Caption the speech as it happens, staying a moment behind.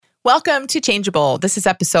Welcome to Changeable. This is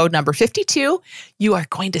episode number 52. You are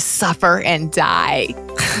going to suffer and die.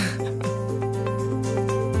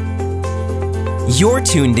 You're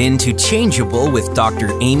tuned in to Changeable with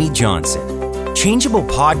Dr. Amy Johnson. Changeable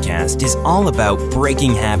podcast is all about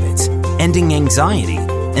breaking habits, ending anxiety,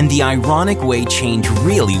 and the ironic way change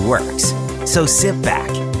really works. So sit back,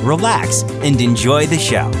 relax, and enjoy the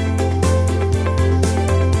show.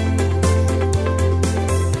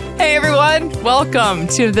 Hey everyone, welcome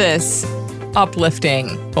to this uplifting,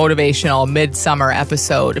 motivational midsummer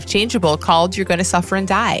episode of Changeable called You're Going to Suffer and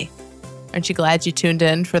Die. Aren't you glad you tuned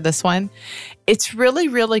in for this one? It's really,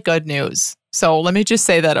 really good news. So let me just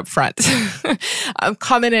say that up front. I'm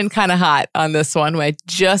coming in kind of hot on this one. I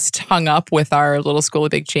just hung up with our Little School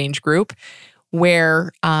of Big Change group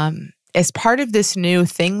where as part of this new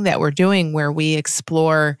thing that we're doing where we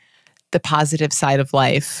explore the positive side of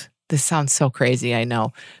life. This sounds so crazy, I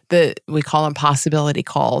know. We call them possibility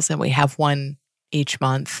calls, and we have one each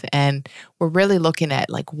month. And we're really looking at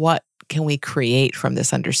like what can we create from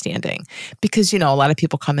this understanding? Because, a lot of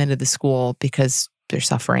people come into the school because they're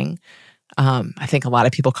suffering. I think a lot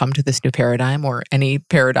of people come to this new paradigm or any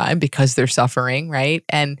paradigm because they're suffering, right?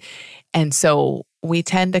 And so we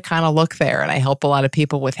tend to kind of look there, and I help a lot of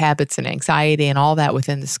people with habits and anxiety and all that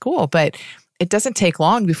within the school. But it doesn't take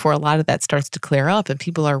long before a lot of that starts to clear up and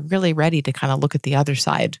people are really ready to kind of look at the other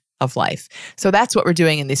side of life. So that's what we're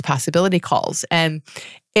doing in these possibility calls. And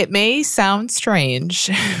it may sound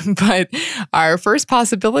strange, but our first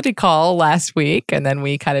possibility call last week, and then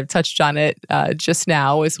we kind of touched on it just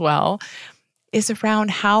now as well, is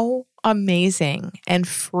around how amazing and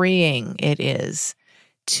freeing it is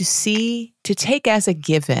to take as a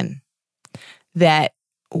given that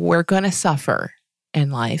we're going to suffer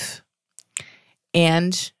in life.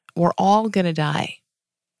 And we're all going to die.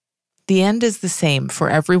 The end is the same for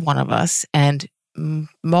every one of us. And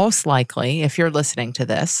most likely, if you're listening to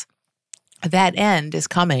this, that end is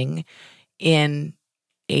coming in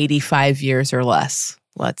 85 years or less,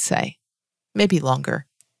 let's say, maybe longer.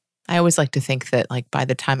 I always like to think that like by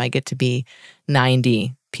the time I get to be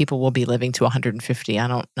 90, people will be living to 150. I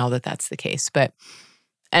don't know that that's the case. But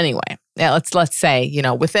anyway, yeah, let's say,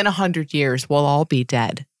 within 100 years, we'll all be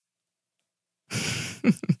dead.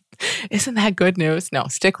 Isn't that good news? No,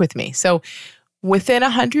 stick with me. So within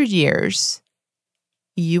 100 years,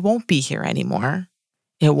 you won't be here anymore.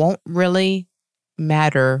 It won't really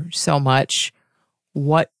matter so much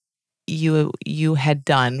what you had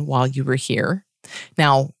done while you were here.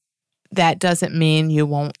 Now, that doesn't mean you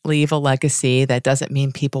won't leave a legacy. That doesn't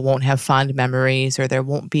mean people won't have fond memories or there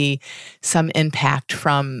won't be some impact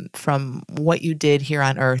from what you did here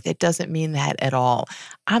on earth. It doesn't mean that at all.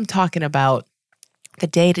 I'm talking about the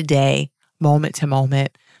day-to-day,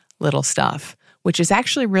 moment-to-moment little stuff, which is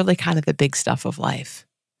actually really kind of the big stuff of life.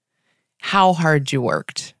 How hard you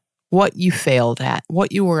worked, what you failed at,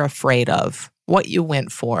 what you were afraid of, what you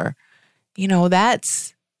went for.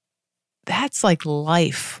 That's like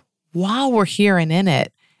life while we're here and in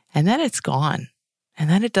it, and then it's gone, and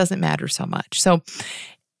then it doesn't matter so much. So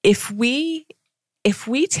if we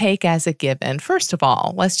take as a given, first of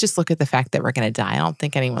all, let's just look at the fact that we're going to die. I don't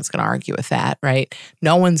think anyone's going to argue with that, right?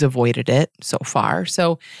 No one's avoided it so far.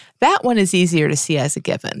 So that one is easier to see as a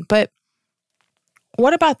given. But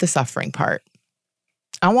what about the suffering part?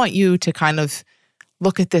 I want you to kind of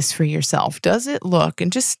look at this for yourself. Does it look,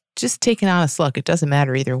 and just take an honest look, it doesn't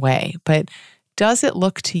matter either way, but does it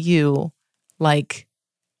look to you like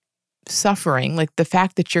suffering, like the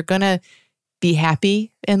fact that you're going to be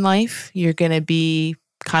happy in life, you're going to be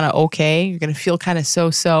kind of okay, you're going to feel kind of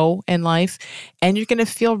so-so in life, and you're going to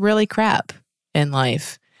feel really crap in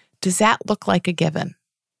life. Does that look like a given?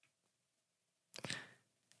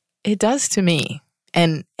 It does to me,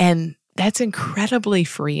 and that's incredibly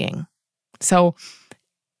freeing. So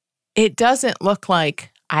it doesn't look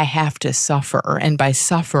like I have to suffer, and by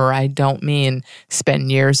suffer, I don't mean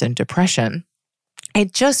spend years in depression.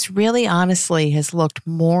 It just really honestly has looked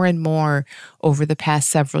more and more over the past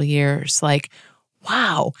several years like,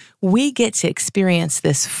 wow, we get to experience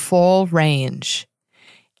this full range.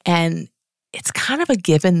 And it's kind of a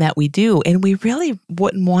given that we do, and we really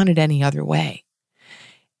wouldn't want it any other way.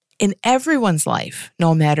 In everyone's life,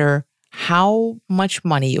 no matter how much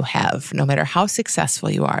money you have, no matter how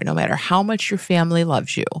successful you are, no matter how much your family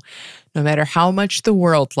loves you, no matter how much the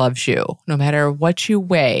world loves you, no matter what you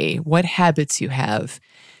weigh, what habits you have,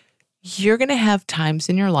 you're going to have times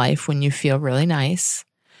in your life when you feel really nice.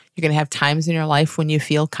 You're going to have times in your life when you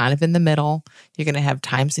feel kind of in the middle. You're going to have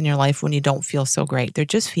times in your life when you don't feel so great. They're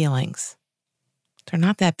just feelings. They're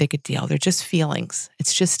not that big a deal. They're just feelings.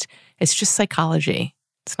 It's just psychology.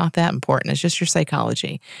 It's not that important. It's just your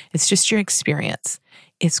psychology. It's just your experience.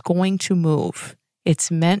 It's going to move.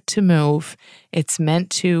 It's meant to move. It's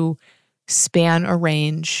meant to span a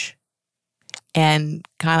range and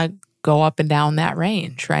kind of go up and down that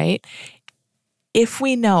range, right? If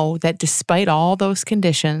we know that despite all those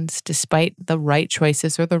conditions, despite the right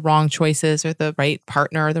choices or the wrong choices or the right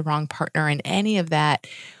partner or the wrong partner and any of that,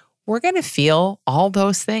 we're going to feel all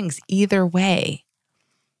those things either way.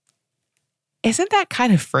 Isn't that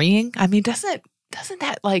kind of freeing? I mean, doesn't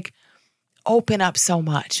that like open up so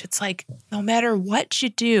much? It's like no matter what you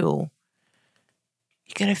do,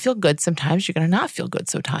 you're going to feel good sometimes, you're going to not feel good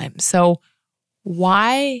sometimes. So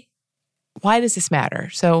why does this matter?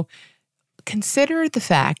 So consider the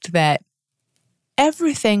fact that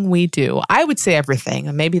everything we do, I would say everything,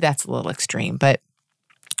 and maybe that's a little extreme, but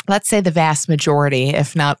let's say the vast majority,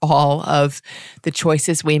 if not all, of the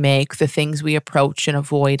choices we make, the things we approach and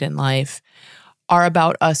avoid in life, are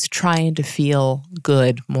about us trying to feel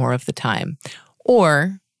good more of the time.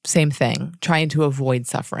 Or, same thing, trying to avoid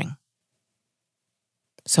suffering.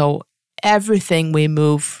 So everything we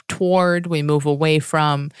move toward, we move away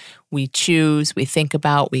from, we choose, we think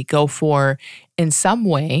about, we go for, in some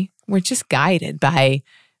way, we're just guided by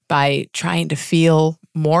trying to feel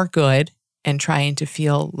more good and trying to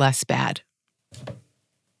feel less bad.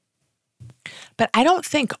 But I don't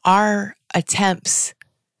think our attempts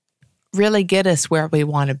really get us where we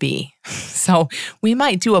want to be. So we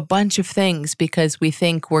might do a bunch of things because we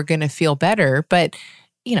think we're going to feel better, but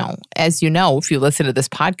as you know, if you listen to this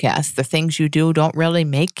podcast, the things you do don't really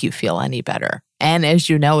make you feel any better. And as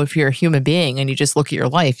you know, if you're a human being and you just look at your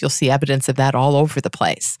life, you'll see evidence of that all over the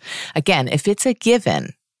place. Again, if it's a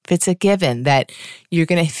given that you're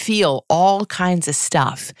going to feel all kinds of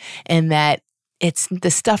stuff and that it's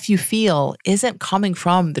the stuff you feel isn't coming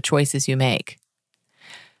from the choices you make,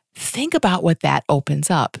 think about what that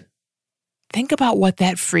opens up. Think about what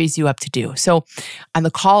that frees you up to do. So on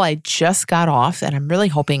the call I just got off, and I'm really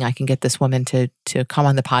hoping I can get this woman to come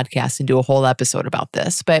on the podcast and do a whole episode about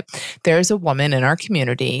this, but there's a woman in our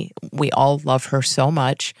community. We all love her so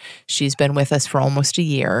much. She's been with us for almost a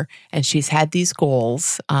year, and she's had these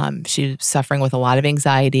goals. She's suffering with a lot of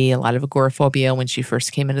anxiety, a lot of agoraphobia when she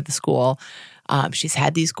first came into the school. She's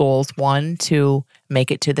had these goals, one, to make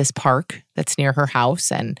it to this park that's near her house.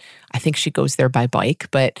 And I think she goes there by bike,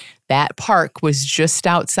 but that park was just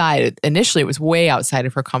outside. Initially, it was way outside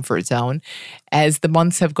of her comfort zone. As the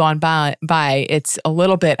months have gone by, it's a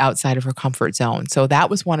little bit outside of her comfort zone. So that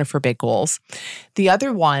was one of her big goals. The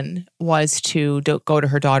other one was to go to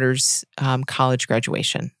her daughter's college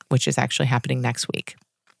graduation, which is actually happening next week.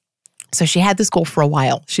 So she had this goal for a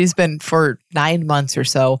while. She's been for 9 months or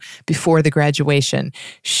so before the graduation.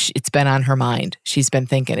 It's been on her mind. She's been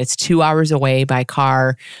thinking it's 2 hours away by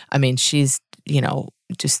car. I mean, she's,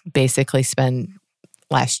 just basically in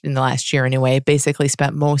the last year anyway, basically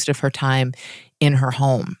spent most of her time in her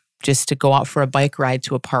home. Just to go out for a bike ride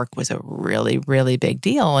to a park was a really, really big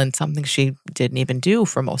deal and something she didn't even do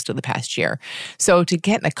for most of the past year. So to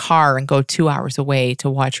get in a car and go 2 hours away to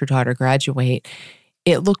watch her daughter graduate,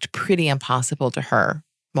 it looked pretty impossible to her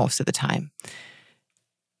most of the time.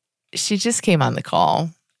 She just came on the call.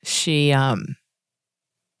 She's been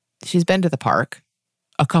to the park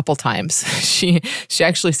a couple times. She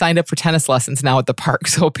actually signed up for tennis lessons now at the park.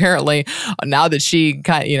 So apparently now that she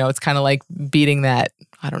got, it's kind of like beating that,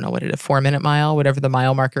 I don't know what it is, 4-minute mile, whatever the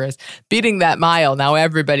mile marker is, beating that mile. Now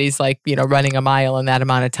everybody's like, running a mile in that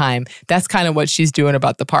amount of time. That's kind of what she's doing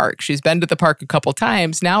about the park. She's been to the park a couple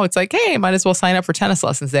times. Now it's like, hey, might as well sign up for tennis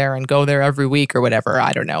lessons there and go there every week or whatever.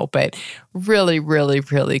 I don't know, but really, really,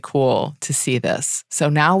 really cool to see this. So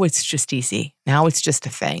now it's just easy. Now it's just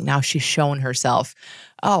a thing. Now she's shown herself,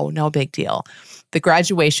 oh, no big deal. The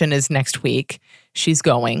graduation is next week. She's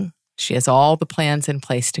going. She has all the plans in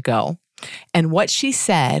place to go. And what she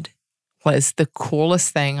said was the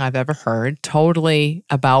coolest thing I've ever heard, totally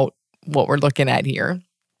about what we're looking at here.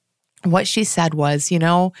 What she said was,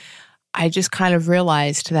 I just kind of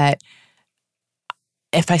realized that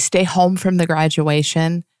if I stay home from the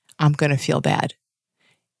graduation, I'm going to feel bad.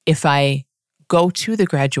 If I go to the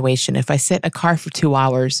graduation, if I sit in a car for 2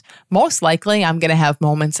 hours, most likely I'm going to have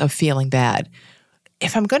moments of feeling bad.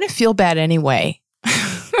 If I'm going to feel bad anyway,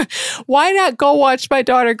 why not go watch my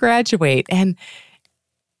daughter graduate? And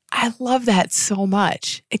I love that so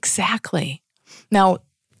much. Exactly. Now,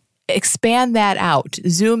 expand that out,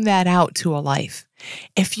 zoom that out to a life.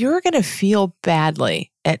 If you're going to feel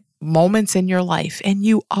badly at moments in your life, and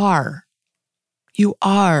you are,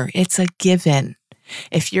 it's a given.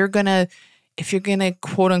 If you're going to, if you're going to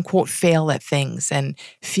quote unquote fail at things and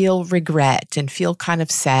feel regret and feel kind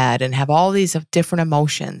of sad and have all these different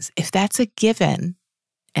emotions, if that's a given,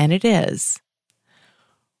 and it is,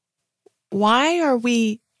 why are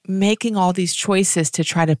we making all these choices to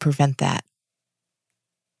try to prevent that?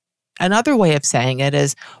 Another way of saying it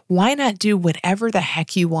is, why not do whatever the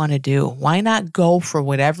heck you want to do? Why not go for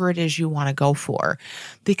whatever it is you want to go for?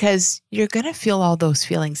 Because you're going to feel all those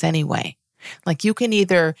feelings anyway. Like you can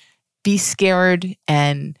either be scared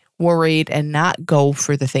and worried and not go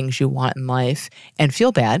for the things you want in life and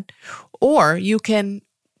feel bad, or you can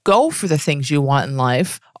go for the things you want in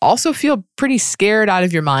life, also feel pretty scared out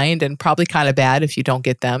of your mind and probably kind of bad if you don't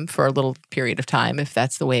get them for a little period of time, if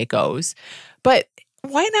that's the way it goes. But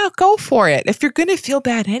why not go for it if you're going to feel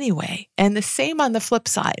bad anyway? And the same on the flip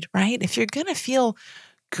side, right? If you're going to feel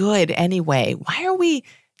good anyway, why are we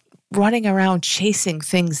running around chasing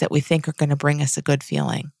things that we think are going to bring us a good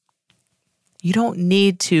feeling? You don't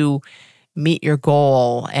need to meet your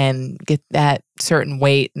goal and get that certain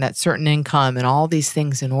weight and that certain income and all these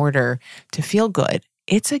things in order to feel good.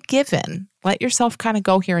 It's a given. Let yourself kind of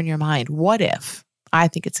go here in your mind. What if? I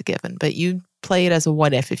think it's a given, but you play it as a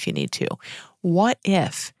what if you need to. What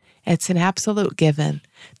if it's an absolute given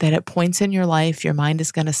that at points in your life, your mind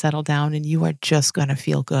is going to settle down and you are just going to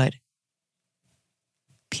feel good?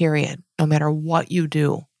 Period. No matter what you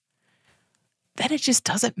do. Then it just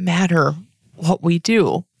doesn't matter what we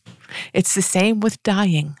do. It's the same with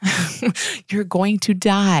dying. You're going to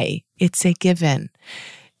die. It's a given.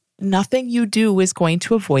 Nothing you do is going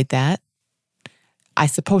to avoid that. I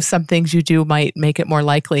suppose some things you do might make it more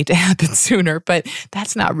likely to happen sooner, but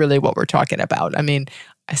that's not really what we're talking about. I mean,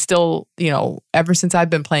 I still, ever since I've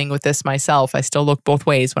been playing with this myself, I still look both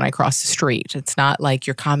ways when I cross the street. It's not like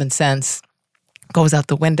your common sense goes out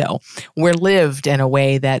the window. We're lived in a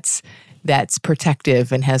way that's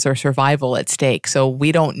protective and has our survival at stake. So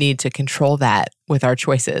we don't need to control that with our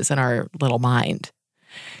choices and our little mind.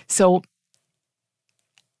 So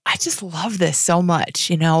I just love this so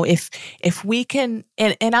much. If we can,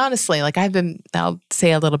 and honestly, like I'll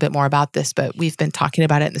say a little bit more about this, but we've been talking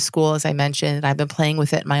about it in the school, as I mentioned. I've been playing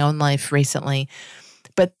with it in my own life recently.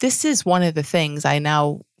 But this is one of the things I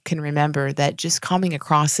now can remember that just coming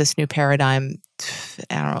across this new paradigm,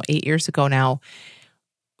 8 years ago now,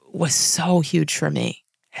 was so huge for me.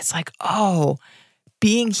 It's like,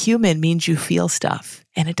 being human means you feel stuff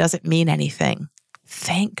and it doesn't mean anything.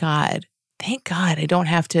 Thank God. Thank God I don't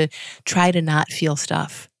have to try to not feel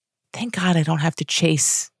stuff. Thank God I don't have to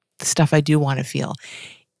chase the stuff I do want to feel.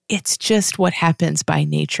 It's just what happens by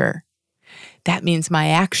nature. That means my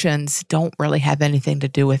actions don't really have anything to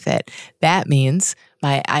do with it. That means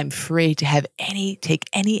I'm free to take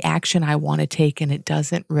any action I want to take, and it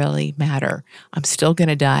doesn't really matter. I'm still going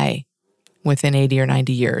to die within 80 or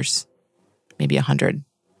 90 years, maybe 100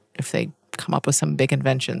 if they come up with some big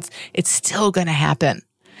inventions. It's still going to happen.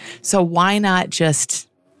 So why not just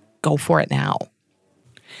go for it now?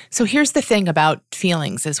 So here's the thing about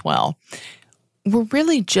feelings as well. We're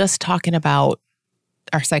really just talking about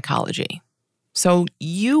our psychology. So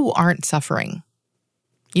you aren't suffering.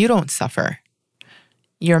 You don't suffer.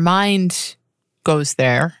 Your mind goes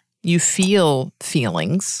there. You feel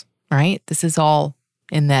feelings, right? This is all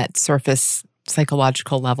in that surface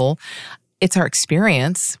psychological level. It's our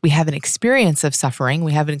experience. We have an experience of suffering.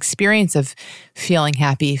 We have an experience of feeling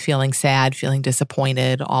happy, feeling sad, feeling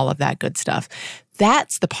disappointed, all of that good stuff.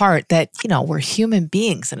 That's the part that, we're human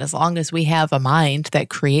beings. And as long as we have a mind that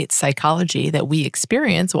creates psychology that we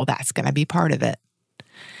experience, well, that's going to be part of it.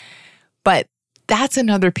 But that's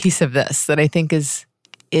another piece of this that I think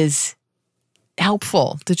is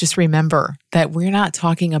helpful to just remember, that we're not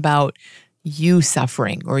talking about you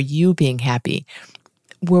suffering or you being happy.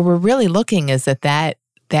 Where we're really looking is that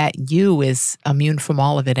you is immune from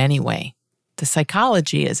all of it anyway. The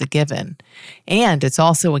psychology is a given. And it's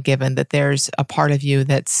also a given that there's a part of you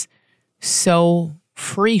that's so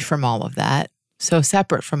free from all of that, so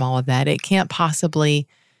separate from all of that, it couldn't possibly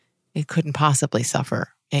suffer.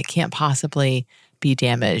 It can't possibly be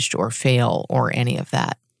damaged or fail or any of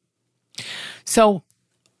that. So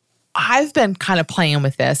I've been kind of playing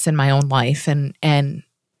with this in my own life, and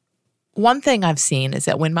one thing I've seen is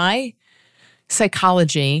that when my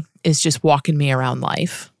psychology is just walking me around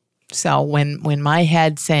life, so when my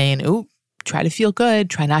head's saying, "Ooh, try to feel good,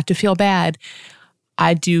 try not to feel bad,"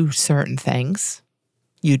 I do certain things.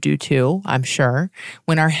 You do too, I'm sure.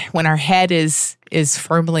 When our head is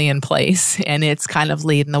firmly in place and it's kind of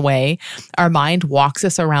leading the way, our mind walks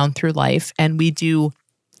us around through life, and we do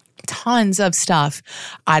tons of stuff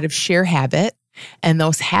out of sheer habit. And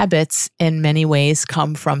those habits in many ways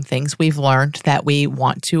come from things we've learned that we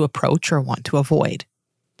want to approach or want to avoid.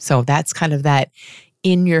 So that's kind of that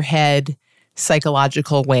in your head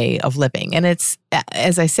psychological way of living. And it's,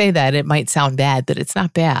 as I say that, it might sound bad, but it's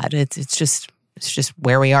not bad. It's just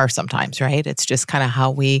where we are sometimes, right? It's just kind of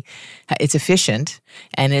how it's efficient,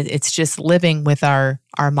 and it's just living with our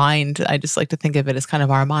mind. I just like to think of it as kind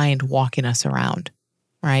of our mind walking us around,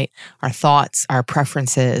 right? Our thoughts, our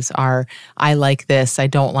preferences, I like this, I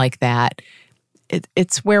don't like that.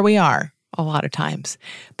 It's where we are a lot of times.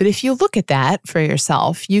 But if you look at that for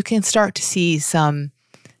yourself, you can start to see some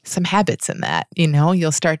habits in that.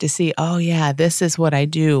 You'll start to see, oh yeah, this is what I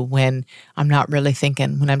do when I'm not really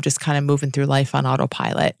thinking, when I'm just kind of moving through life on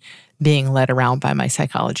autopilot, being led around by my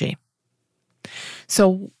psychology.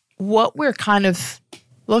 So what we're kind of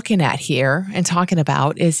looking at here and talking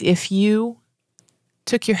about is if you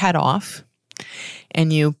took your head off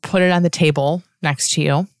and you put it on the table next to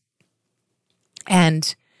you,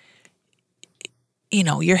 and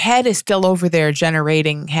your head is still over there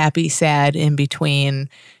generating happy, sad, in between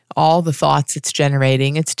all the thoughts it's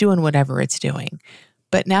generating. It's doing whatever it's doing.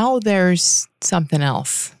 But now there's something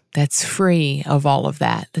else that's free of all of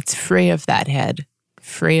that, that's free of that head,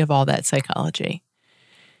 free of all that psychology,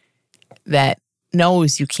 that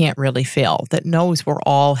knows you can't really fail, that knows we're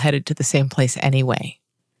all headed to the same place anyway.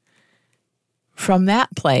 From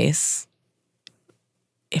that place,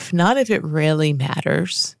 if none of it really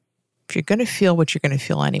matters, if you're going to feel what you're going to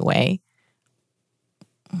feel anyway,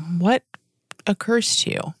 what occurs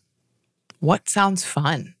to you? What sounds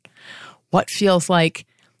fun? What feels like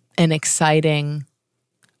an exciting,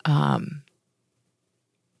 an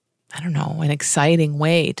exciting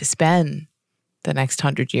way to spend the next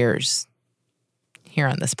 100 years here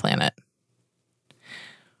on this planet?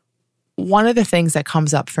 One of the things that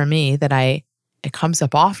comes up for me it comes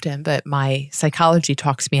up often, but my psychology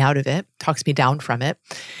talks me out of it, talks me down from it,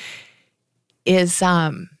 is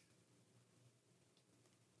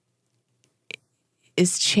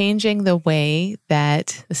changing the way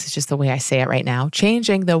that, this is just the way I say it right now,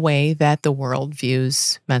 changing the way that the world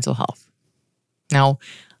views mental health. Now,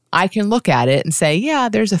 I can look at it and say, yeah,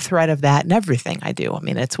 there's a thread of that in everything I do. I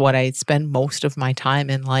mean, it's what I spend most of my time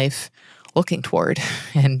in life looking toward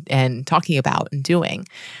and talking about and doing.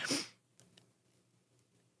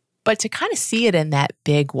 But to kind of see it in that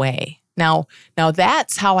big way. Now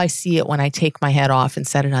that's how I see it when I take my head off and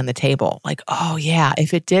set it on the table. Like, oh yeah,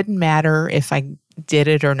 if it didn't matter if I did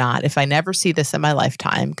it or not, if I never see this in my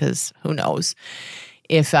lifetime, because who knows,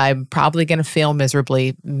 if I'm probably going to fail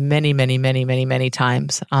miserably many, many, many, many, many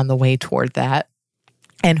times on the way toward that,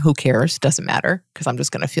 and who cares, doesn't matter, because I'm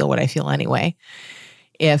just going to feel what I feel anyway.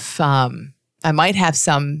 If I might have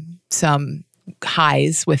some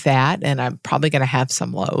highs with that, and I'm probably going to have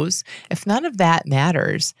some lows. If none of that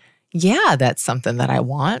matters, yeah, that's something that I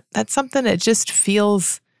want. That's something that just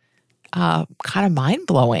feels kind of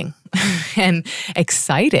mind-blowing and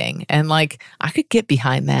exciting. And like, I could get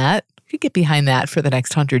behind that. I could get behind that for the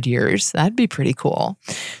next 100 years. That'd be pretty cool.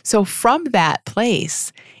 So from that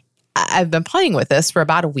place, I've been playing with this for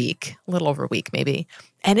about a week, a little over a week maybe.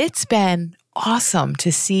 And it's been awesome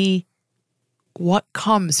to see what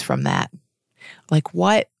comes from that. Like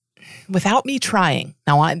what, without me trying.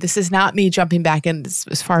 Now, this is not me jumping back in,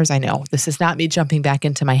 as far as I know, this is not me jumping back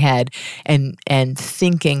into my head and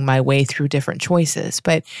thinking my way through different choices,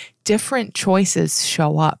 but different choices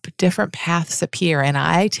show up, different paths appear, and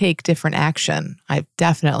I take different action. I've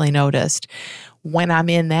definitely noticed when I'm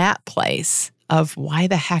in that place of why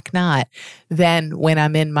the heck not, than when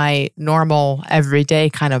I'm in my normal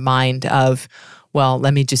everyday kind of mind of, well,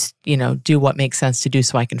 let me just, do what makes sense to do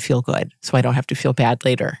so I can feel good, so I don't have to feel bad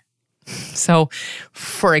later. So,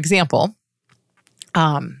 for example,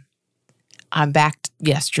 I'm back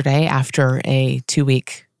yesterday after a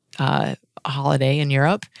 2-week holiday in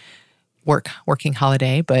Europe, working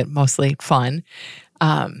holiday, but mostly fun.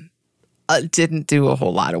 Didn't do a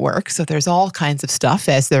whole lot of work. So there's all kinds of stuff,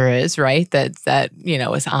 as there is, right? That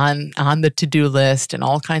is on the to-do list, and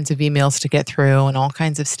all kinds of emails to get through, and all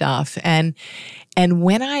kinds of stuff. And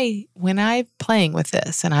when I'm playing with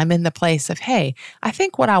this, and I'm in the place of, hey, I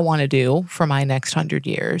think what I want to do for my next 100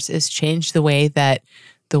 years is change the way that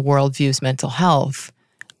the world views mental health.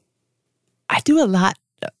 I do a lot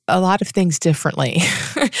of things differently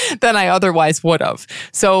than I otherwise would have.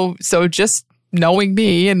 So just knowing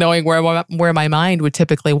me and knowing where my mind would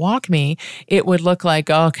typically walk me, it would look like,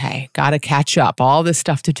 okay, got to catch up, all this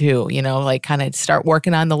stuff to do, like kind of start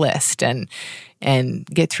working on the list and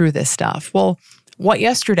get through this stuff. Well, what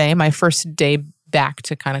yesterday, my first day back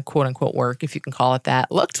to kind of quote unquote work, if you can call it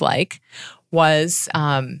that, looked like was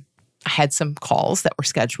I had some calls that were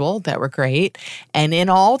scheduled that were great. And in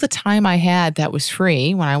all the time I had that was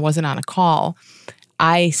free when I wasn't on a call,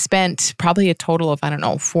 I spent probably a total of,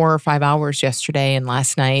 4 or 5 hours yesterday and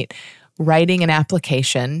last night writing an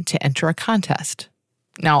application to enter a contest.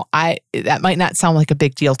 Now, that might not sound like a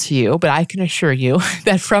big deal to you, but I can assure you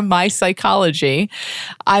that from my psychology,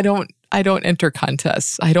 I don't enter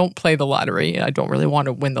contests. I don't play the lottery. I don't really want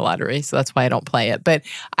to win the lottery, so that's why I don't play it. But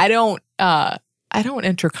I don't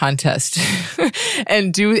enter contests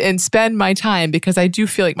and spend my time, because I do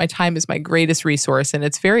feel like my time is my greatest resource, and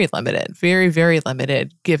it's very limited, very, very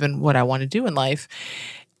limited given what I want to do in life.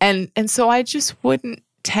 And so I just wouldn't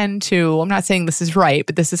tend to, I'm not saying this is right,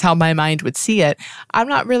 but this is how my mind would see it. I'm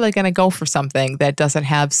not really going to go for something that doesn't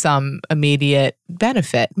have some immediate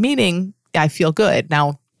benefit, meaning I feel good.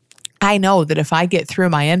 Now, I know that if I get through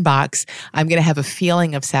my inbox, I'm going to have a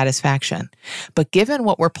feeling of satisfaction. But given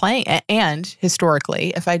what we're playing, and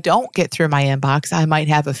historically, if I don't get through my inbox, I might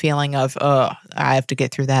have a feeling of, I have to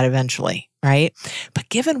get through that eventually, right? But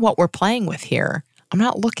given what we're playing with here, I'm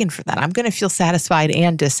not looking for that. I'm going to feel satisfied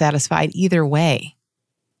and dissatisfied either way.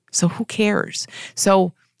 So who cares?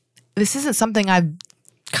 So this isn't something I've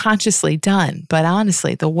consciously done, but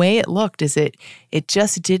honestly, the way it looked is it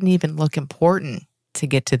just didn't even look important to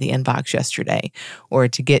get to the inbox yesterday or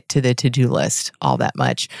to get to the to-do list all that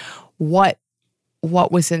much. What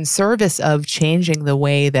was in service of changing the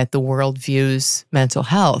way that the world views mental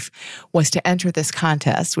health was to enter this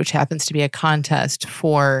contest, which happens to be a contest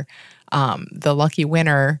for the lucky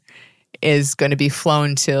winner is going to be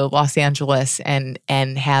flown to Los Angeles and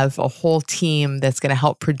have a whole team that's going to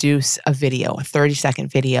help produce a video, a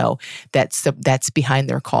 30-second video that's behind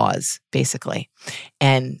their cause, basically.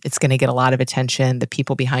 And it's going to get a lot of attention. The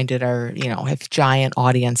people behind it are, have giant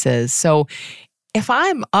audiences. So if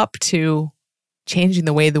I'm up to changing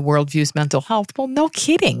the way the world views mental health, well, no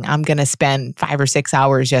kidding. I'm going to spend 5 or 6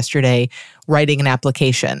 hours yesterday writing an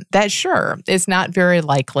application that sure is not very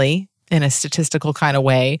likely in a statistical kind of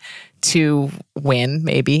way to win,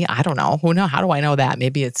 maybe. I don't know. Who knows? How do I know that?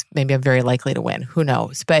 Maybe I'm very likely to win. Who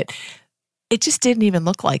knows? But it just didn't even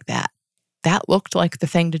look like that. That looked like the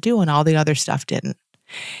thing to do, and all the other stuff didn't.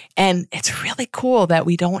 And it's really cool that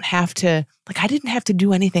we don't have to, I didn't have to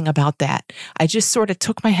do anything about that. I just sort of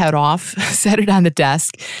took my head off, set it on the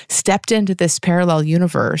desk, stepped into this parallel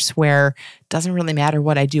universe where it doesn't really matter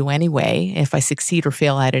what I do anyway, if I succeed or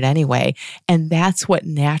fail at it anyway. And that's what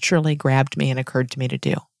naturally grabbed me and occurred to me to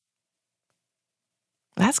do.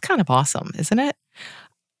 That's kind of awesome, isn't it?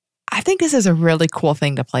 I think this is a really cool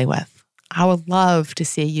thing to play with. I would love to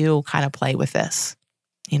see you kind of play with this.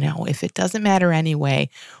 If it doesn't matter anyway,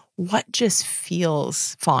 what just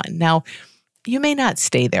feels fun? Now, you may not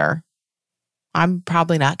stay there. I'm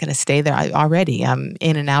probably not going to stay there. I'm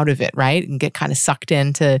in and out of it, right? And get kind of sucked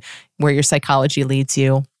into where your psychology leads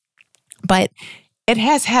you. But it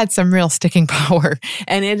has had some real sticking power.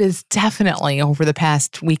 And it is definitely, over the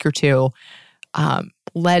past week or two,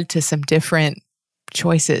 led to some different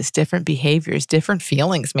choices, different behaviors, different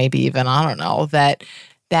feelings, maybe even, I don't know, that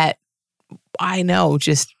I know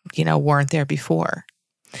just, weren't there before.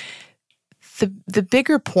 The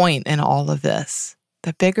bigger point in all of this,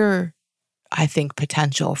 the bigger, I think,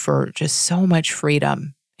 potential for just so much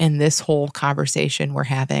freedom in this whole conversation we're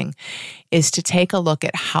having is to take a look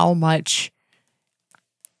at how much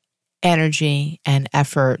energy and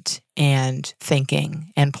effort and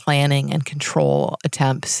thinking and planning and control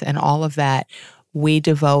attempts and all of that we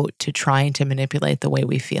devote to trying to manipulate the way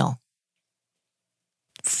we feel.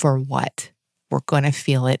 For what? We're going to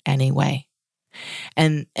feel it anyway.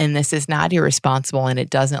 And this is not irresponsible, and it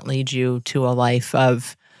doesn't lead you to a life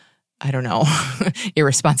of,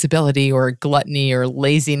 irresponsibility or gluttony or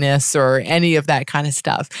laziness or any of that kind of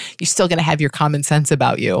stuff. You're still going to have your common sense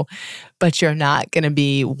about you, but you're not going to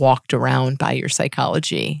be walked around by your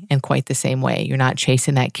psychology in quite the same way. You're not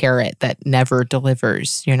chasing that carrot that never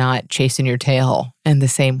delivers. You're not chasing your tail in the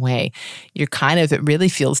same way. You're it really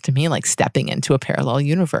feels to me like stepping into a parallel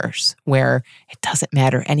universe where it doesn't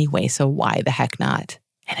matter anyway, so why the heck not?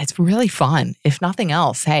 And it's really fun. If nothing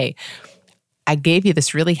else, hey, I gave you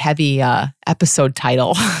this really heavy episode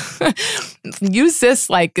title. Use this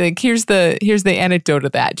here's the anecdote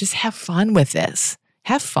of that. Just have fun with this.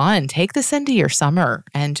 Have fun. Take this into your summer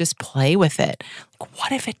and just play with it.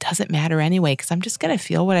 What if it doesn't matter anyway? Because I'm just going to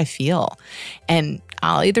feel what I feel. And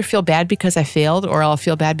I'll either feel bad because I failed or I'll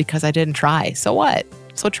feel bad because I didn't try. So what?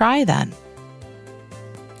 So try then.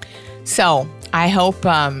 So I hope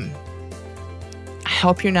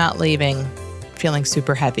you're not leaving feeling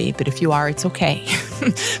super heavy, but if you are, it's okay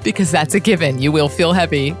because that's a given. You will feel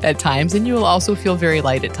heavy at times and you will also feel very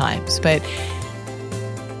light at times. But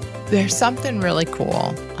there's something really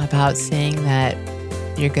cool about saying that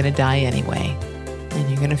you're going to die anyway, and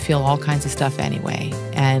you're going to feel all kinds of stuff anyway.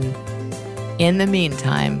 And in the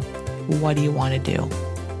meantime, what do you want to do?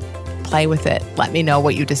 Play with it. Let me know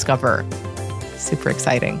what you discover. Super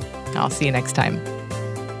exciting. I'll see you next time.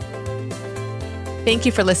 Thank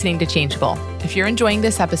you for listening to Changeable. If you're enjoying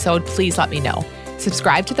this episode, please let me know.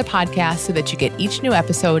 Subscribe to the podcast so that you get each new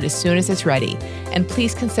episode as soon as it's ready. And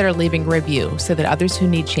please consider leaving a review so that others who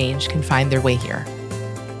need change can find their way here.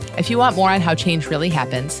 If you want more on how change really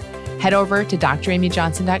happens, head over to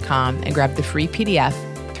dramyjohnson.com and grab the free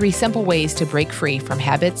PDF, 3 Simple Ways to Break Free from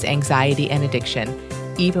Habits, Anxiety, and Addiction,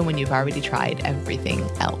 even when you've already tried everything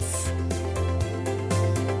else.